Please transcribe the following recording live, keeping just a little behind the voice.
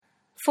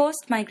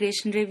Forced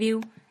Migration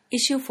Review,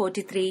 Issue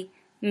 43,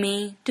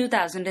 May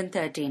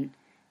 2013.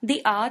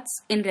 The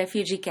Arts in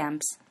Refugee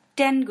Camps,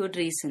 10 Good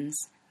Reasons,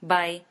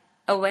 by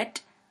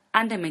Awet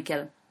and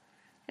Amikel.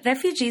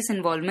 Refugees'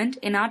 involvement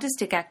in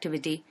artistic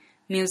activity,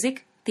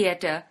 music,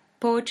 theatre,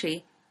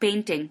 poetry,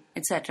 painting,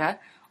 etc.,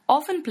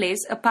 often plays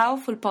a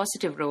powerful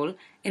positive role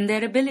in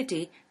their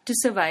ability to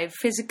survive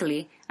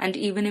physically and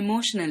even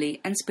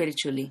emotionally and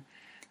spiritually.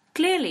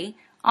 Clearly,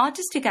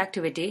 artistic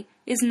activity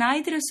is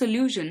neither a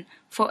solution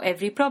for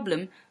every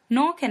problem,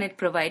 nor can it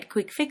provide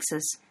quick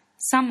fixes.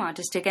 Some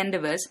artistic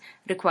endeavors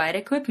require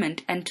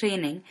equipment and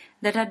training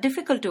that are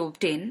difficult to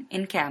obtain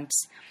in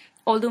camps,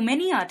 although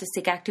many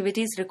artistic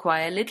activities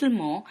require little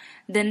more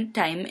than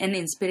time and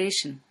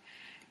inspiration.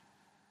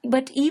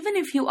 But even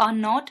if you are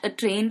not a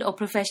trained or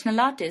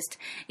professional artist,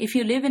 if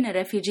you live in a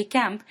refugee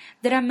camp,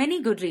 there are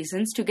many good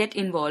reasons to get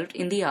involved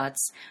in the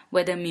arts,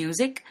 whether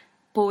music,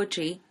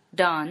 poetry,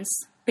 dance,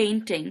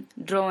 painting,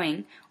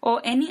 drawing, or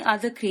any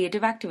other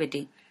creative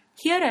activity.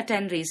 Here are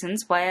 10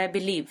 reasons why I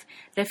believe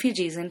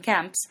refugees in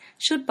camps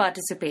should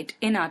participate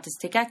in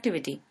artistic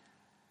activity.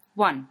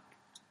 1.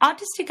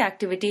 Artistic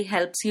activity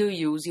helps you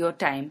use your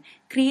time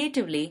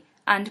creatively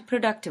and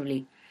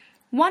productively.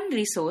 One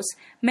resource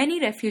many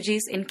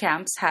refugees in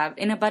camps have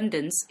in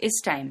abundance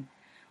is time.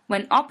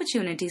 When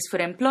opportunities for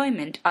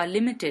employment are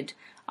limited,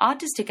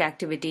 artistic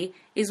activity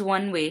is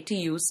one way to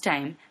use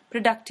time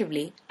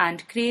productively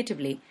and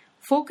creatively,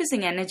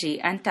 focusing energy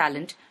and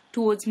talent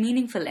towards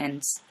meaningful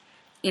ends.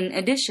 In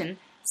addition,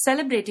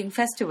 celebrating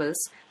festivals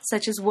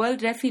such as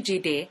World Refugee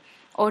Day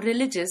or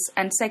religious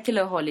and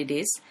secular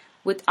holidays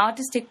with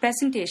artistic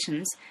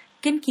presentations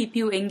can keep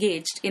you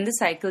engaged in the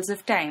cycles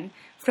of time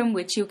from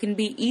which you can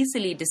be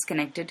easily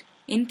disconnected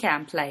in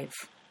camp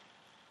life.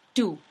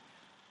 2.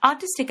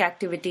 Artistic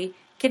activity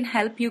can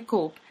help you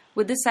cope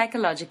with the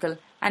psychological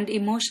and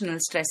emotional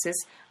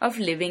stresses of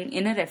living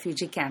in a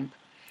refugee camp.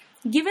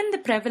 Given the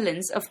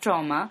prevalence of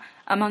trauma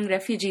among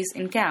refugees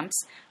in camps,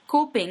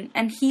 coping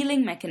and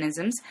healing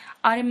mechanisms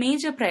are a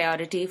major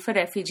priority for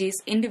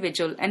refugees'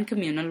 individual and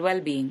communal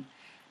well-being.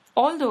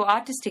 Although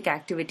artistic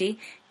activity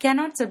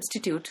cannot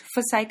substitute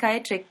for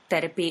psychiatric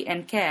therapy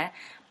and care,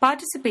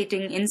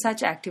 participating in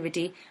such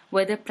activity,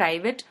 whether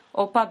private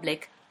or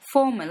public,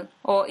 formal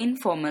or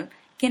informal,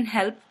 can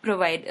help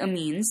provide a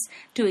means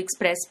to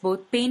express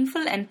both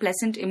painful and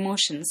pleasant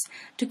emotions,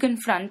 to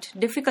confront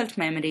difficult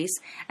memories,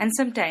 and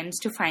sometimes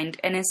to find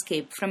an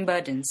escape from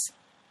burdens.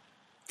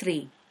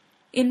 3.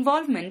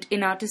 Involvement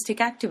in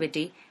artistic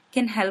activity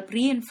can help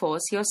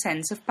reinforce your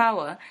sense of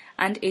power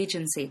and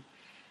agency.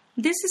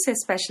 This is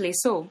especially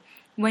so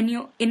when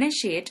you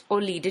initiate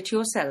or lead it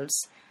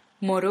yourselves.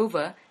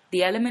 Moreover,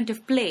 the element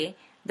of play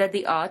that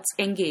the arts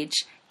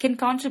engage can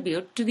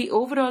contribute to the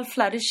overall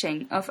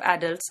flourishing of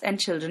adults and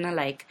children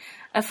alike,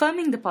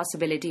 affirming the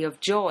possibility of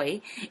joy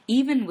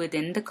even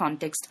within the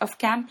context of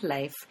camp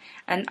life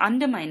and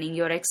undermining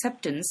your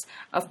acceptance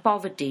of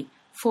poverty,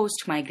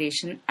 forced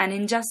migration, and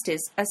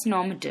injustice as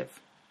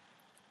normative.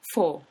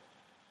 4.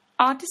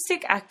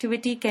 Artistic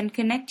activity can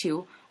connect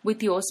you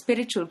with your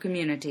spiritual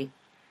community.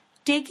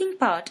 Taking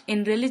part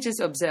in religious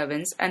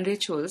observance and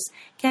rituals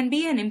can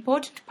be an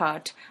important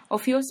part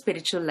of your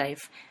spiritual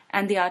life,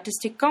 and the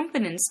artistic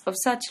components of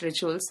such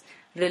rituals,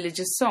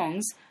 religious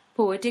songs,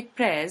 poetic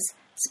prayers,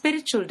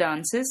 spiritual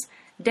dances,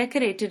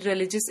 decorated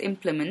religious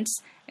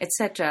implements,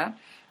 etc.,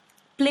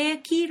 play a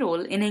key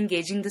role in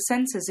engaging the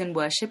senses in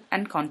worship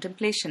and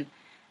contemplation.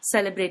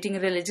 Celebrating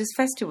religious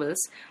festivals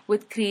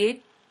with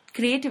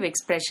creative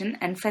expression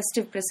and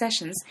festive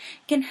processions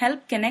can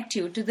help connect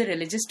you to the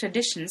religious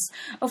traditions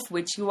of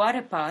which you are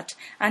a part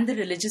and the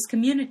religious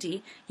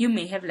community you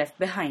may have left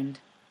behind.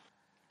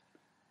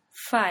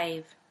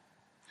 5.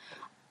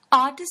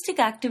 Artistic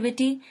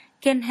activity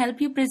can help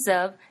you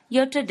preserve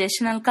your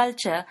traditional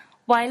culture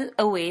while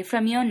away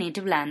from your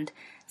native land.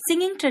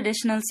 Singing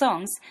traditional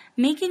songs,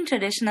 making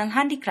traditional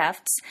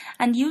handicrafts,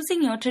 and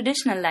using your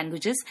traditional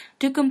languages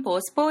to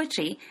compose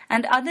poetry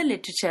and other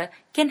literature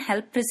can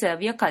help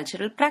preserve your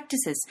cultural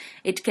practices.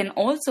 It can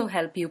also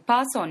help you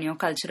pass on your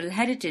cultural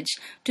heritage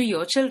to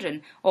your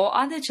children or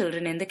other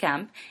children in the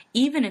camp,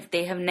 even if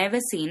they have never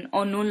seen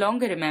or no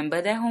longer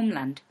remember their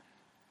homeland.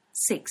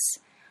 6.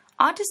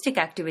 Artistic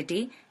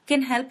activity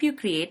can help you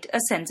create a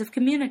sense of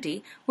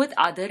community with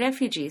other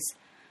refugees.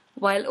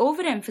 While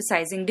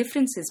overemphasizing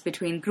differences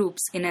between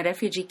groups in a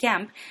refugee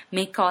camp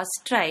may cause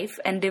strife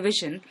and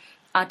division,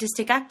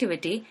 artistic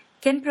activity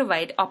can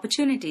provide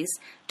opportunities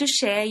to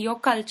share your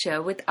culture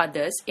with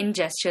others in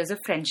gestures of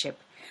friendship.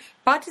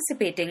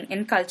 Participating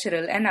in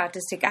cultural and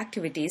artistic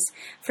activities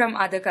from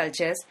other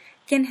cultures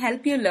can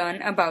help you learn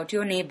about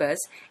your neighbors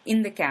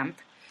in the camp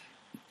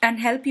and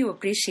help you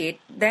appreciate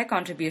their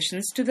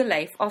contributions to the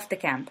life of the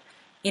camp.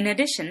 In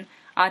addition,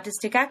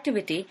 artistic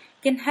activity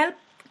can help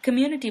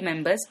community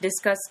members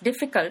discuss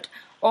difficult,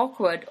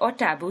 awkward, or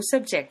taboo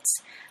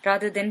subjects.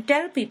 Rather than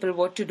tell people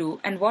what to do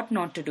and what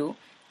not to do,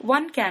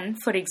 one can,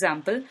 for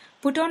example,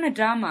 put on a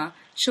drama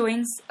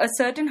showing a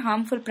certain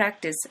harmful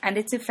practice and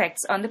its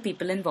effects on the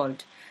people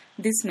involved.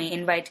 This may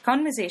invite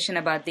conversation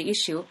about the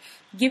issue,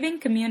 giving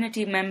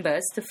community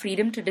members the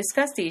freedom to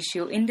discuss the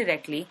issue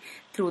indirectly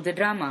through the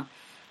drama.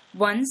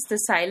 Once the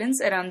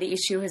silence around the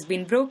issue has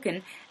been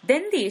broken,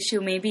 then the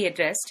issue may be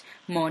addressed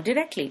more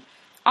directly.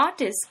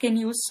 Artists can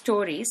use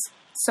stories,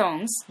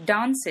 songs,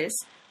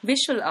 dances,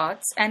 visual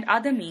arts, and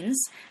other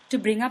means to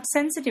bring up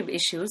sensitive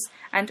issues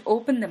and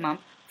open them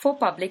up for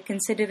public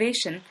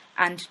consideration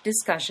and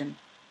discussion.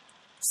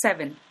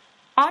 7.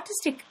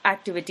 Artistic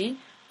activity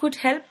could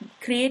help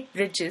create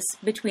bridges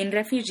between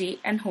refugee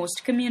and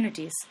host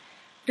communities.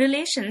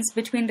 Relations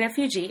between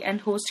refugee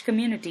and host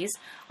communities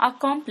are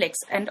complex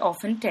and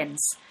often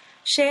tense.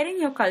 Sharing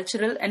your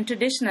cultural and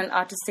traditional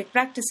artistic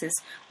practices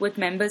with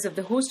members of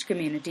the host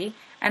community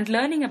and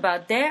learning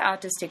about their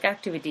artistic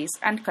activities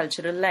and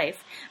cultural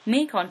life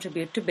may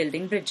contribute to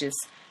building bridges.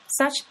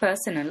 Such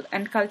personal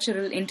and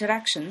cultural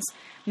interactions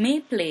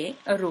may play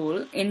a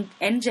role in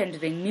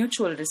engendering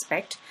mutual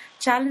respect,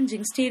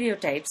 challenging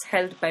stereotypes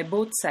held by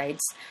both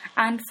sides,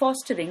 and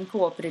fostering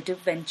cooperative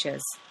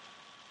ventures.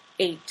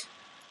 8.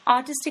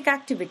 Artistic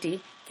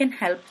activity can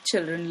help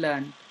children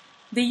learn.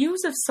 The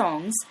use of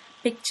songs,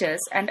 pictures,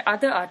 and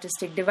other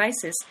artistic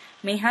devices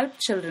may help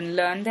children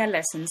learn their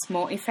lessons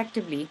more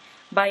effectively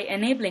by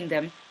enabling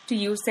them to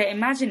use their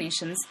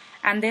imaginations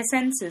and their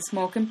senses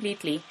more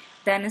completely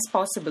than is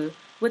possible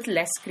with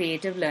less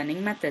creative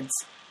learning methods.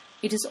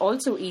 It is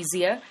also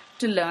easier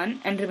to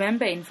learn and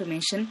remember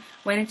information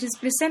when it is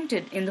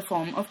presented in the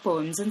form of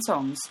poems and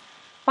songs.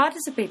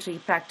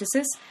 Participatory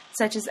practices,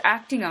 such as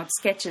acting out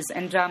sketches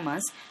and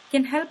dramas,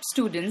 can help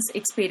students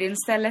experience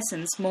their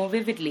lessons more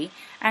vividly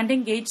and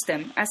engage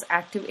them as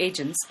active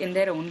agents in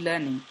their own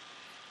learning.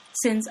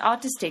 Since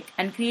artistic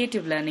and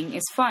creative learning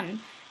is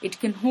fun, it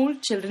can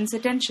hold children's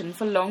attention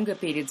for longer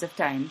periods of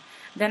time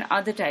than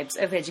other types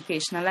of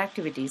educational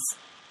activities.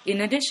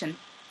 In addition,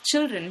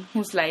 children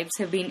whose lives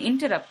have been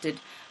interrupted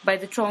by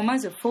the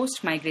traumas of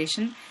forced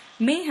migration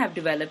may have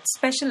developed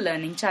special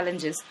learning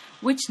challenges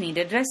which need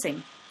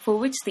addressing, for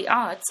which the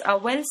arts are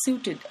well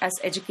suited as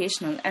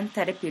educational and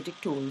therapeutic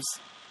tools.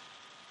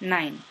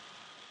 9.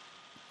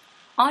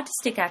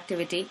 Artistic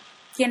activity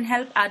can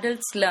help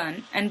adults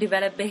learn and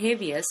develop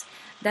behaviors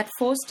that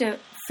foster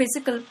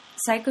physical,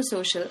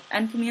 psychosocial,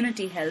 and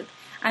community health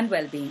and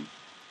well-being.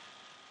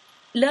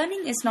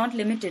 Learning is not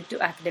limited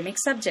to academic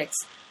subjects,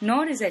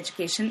 nor is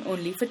education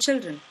only for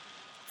children.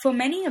 For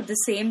many of the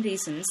same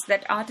reasons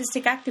that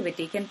artistic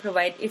activity can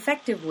provide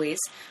effective ways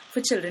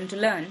for children to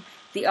learn,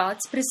 the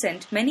arts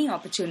present many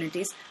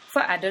opportunities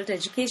for adult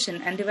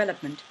education and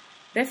development.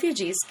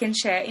 Refugees can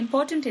share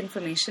important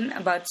information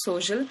about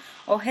social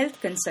or health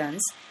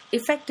concerns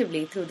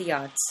effectively through the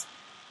arts.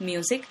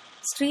 Music,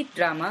 street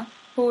drama,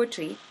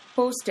 poetry,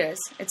 posters,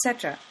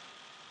 etc.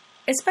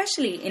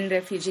 Especially in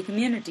refugee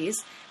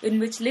communities in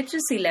which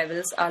literacy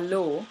levels are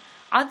low,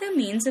 other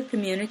means of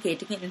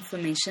communicating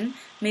information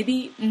may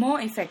be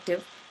more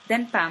effective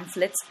than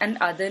pamphlets and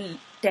other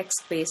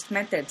text-based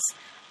methods.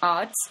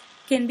 Arts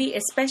can be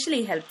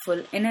especially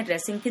helpful in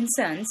addressing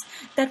concerns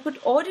that would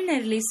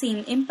ordinarily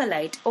seem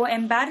impolite or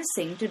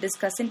embarrassing to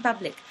discuss in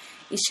public.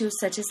 Issues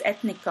such as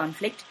ethnic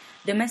conflict,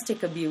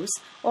 domestic abuse,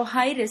 or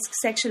high-risk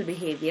sexual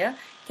behavior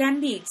can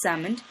be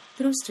examined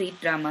through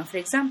street drama, for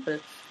example,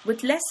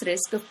 with less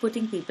risk of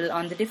putting people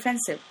on the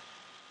defensive.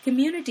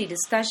 Community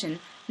discussion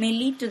may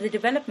lead to the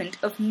development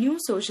of new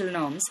social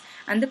norms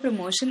and the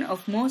promotion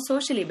of more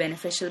socially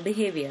beneficial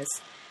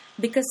behaviors.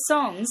 Because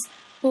songs,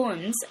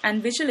 poems,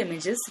 and visual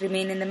images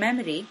remain in the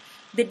memory,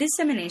 the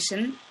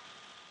dissemination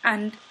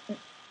and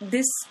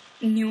this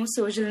new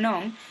social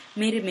norm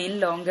may remain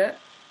longer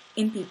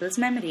in people's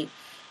memory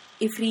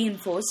if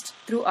reinforced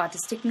through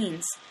artistic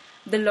means.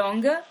 The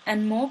longer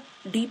and more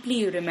deeply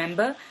you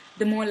remember,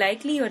 the more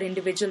likely your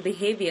individual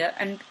behavior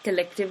and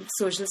collective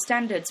social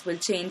standards will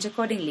change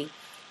accordingly,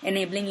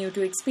 enabling you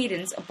to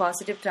experience a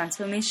positive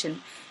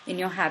transformation in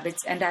your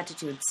habits and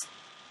attitudes.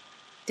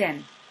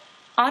 10.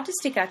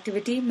 Artistic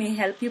activity may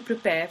help you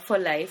prepare for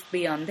life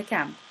beyond the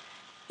camp.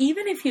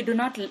 Even if you do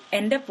not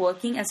end up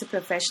working as a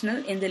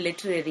professional in the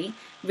literary,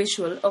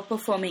 visual, or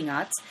performing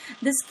arts,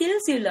 the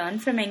skills you learn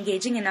from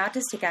engaging in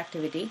artistic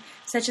activity,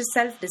 such as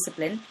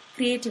self-discipline,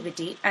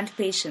 creativity, and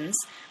patience,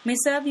 may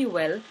serve you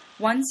well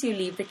once you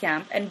leave the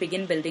camp and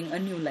begin building a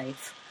new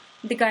life.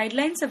 The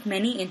guidelines of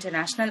many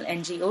international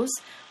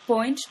NGOs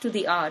point to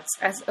the arts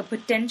as a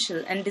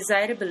potential and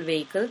desirable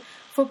vehicle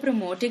for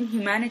promoting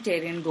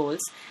humanitarian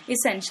goals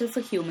essential for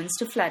humans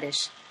to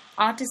flourish.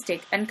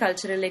 Artistic and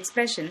cultural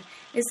expression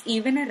is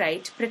even a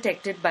right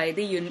protected by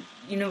the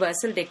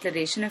Universal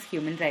Declaration of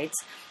Human Rights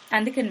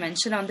and the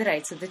Convention on the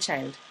Rights of the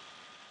Child.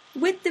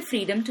 With the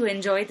freedom to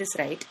enjoy this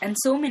right and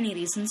so many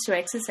reasons to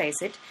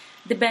exercise it,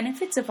 the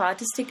benefits of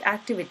artistic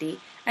activity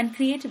and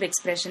creative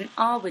expression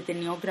are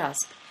within your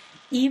grasp,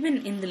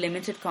 even in the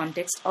limited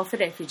context of a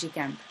refugee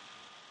camp.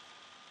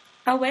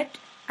 Awet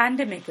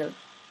Andemical,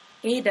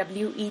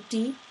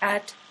 AWET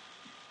at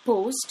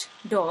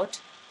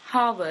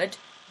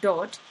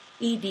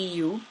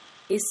post.harvard.edu,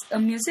 is a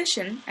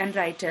musician and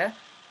writer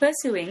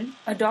pursuing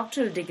a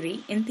doctoral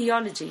degree in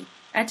theology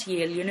at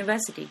Yale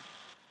University.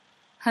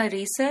 Her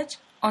research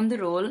on the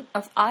role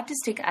of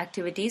artistic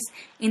activities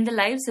in the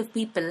lives of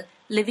people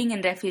living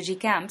in refugee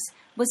camps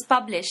was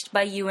published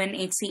by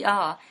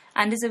UNHCR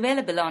and is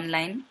available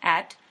online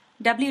at